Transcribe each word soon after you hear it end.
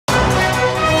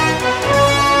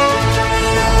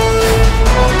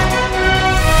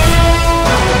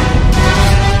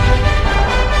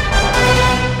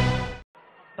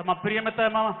మా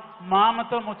ప్రియతమ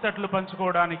మామతో ముచ్చట్లు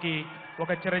పంచుకోవడానికి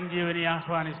ఒక చిరంజీవిని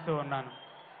ఆహ్వానిస్తూ ఉన్నాను.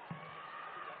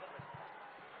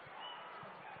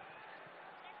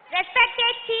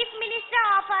 Respected Chief Minister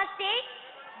of our state,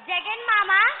 Jagan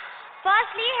Mama,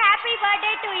 firstly happy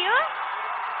birthday to you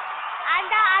and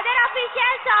the other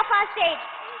officials of our state.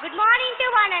 Good morning to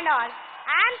one and all.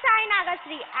 I am Sai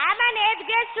Nagasri. I am an 8th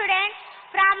grade student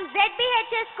from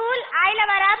ZBHS School,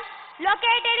 Ailavaram,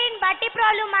 located in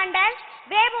Battiprolu Mandal,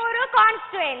 Vemuru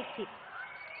constituency.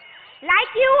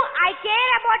 Like you, I care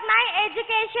about my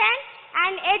education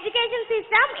and education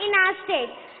system in our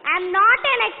state. I am not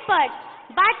an expert,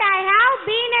 but I have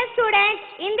been a student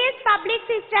in this public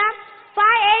system for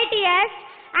 8 years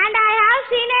and I have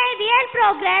seen a real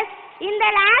progress in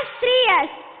the last 3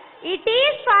 years. It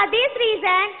is for this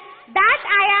reason that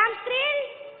I am thrilled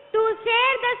to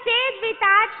share the stage with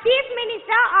our Chief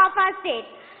Minister of our state.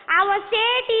 Our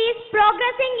state is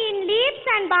progressing in leaps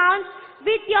and bounds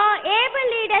with your able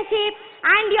leadership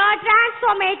and your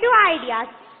transformative ideas.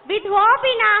 With hope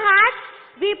in our hearts,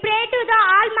 we pray to the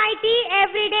Almighty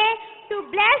every day to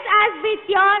bless us with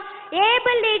your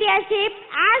able leadership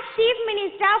as Chief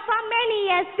Minister for many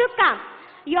years to come.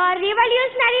 Your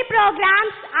revolutionary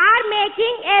programs are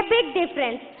making a big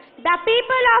difference. The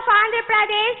people of Andhra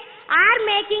Pradesh are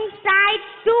making strides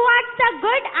towards the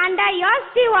good under your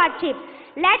stewardship.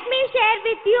 Let me share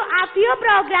with you a few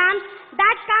programs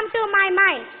that come to my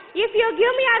mind. If you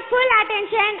give me your full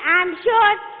attention, I am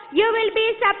sure you will be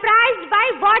surprised by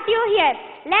what you hear.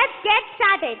 Let's get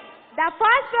started. The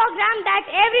first program that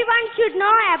everyone should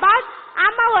know about,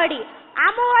 Amma Odi.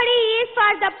 Amma Odi is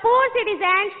for the poor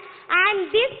citizens and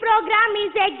this program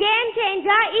is a game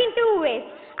changer in 2 ways.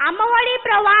 Amma Odi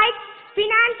provides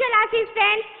financial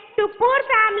assistance to poor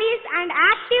families and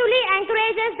actively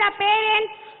encourages the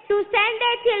parents to send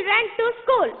their children to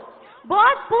school.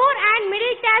 Both poor and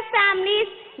middle class families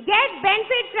get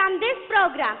benefit from this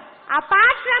program.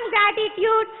 Apart from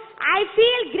gratitude, I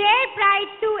feel great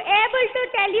pride to able to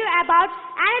tell you about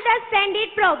another splendid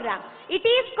program. It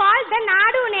is called the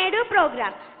Nadu Nedu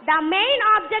program. The main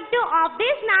objective of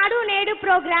this Nadu Nedu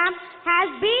program has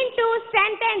been to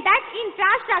strengthen that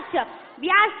infrastructure.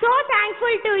 We are so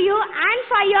thankful to you and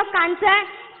for your concern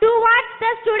towards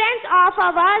the students of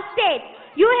our state.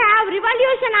 You have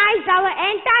revolutionized our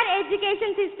entire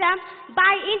education system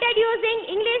by introducing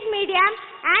English medium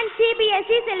and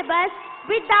CBSE syllabus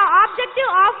with the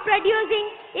objective of producing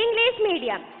English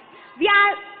medium.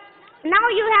 Now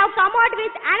you have come out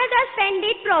with another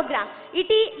splendid program.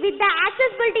 It is with the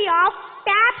accessibility of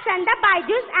tabs and the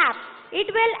Byju's app.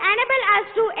 It will enable us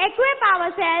to equip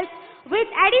ourselves with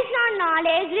additional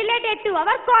knowledge related to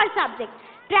our core subject.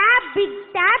 Tab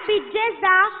bridges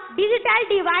the digital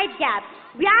divide gap.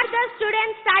 We are the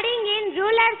students studying in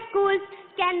rural schools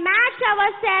can match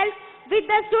ourselves with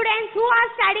the students who are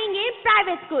studying in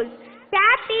private schools.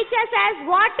 Tab teaches us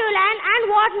what to learn and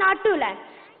what not to learn.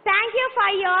 Thank you for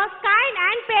your kind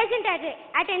and patient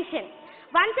attention.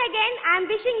 Once again, I am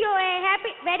wishing you a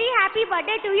very happy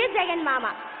birthday to you, Jagan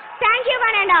Mama. Thank you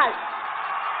one and all.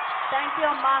 Thank you,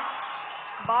 Amma.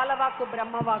 బాలవాకు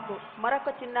బ్రహ్మవాకు మరొక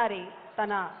చిన్నారి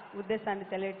తన ఉద్దేశాన్ని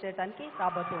తెలియజేయడానికి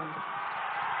రాబోతుంది.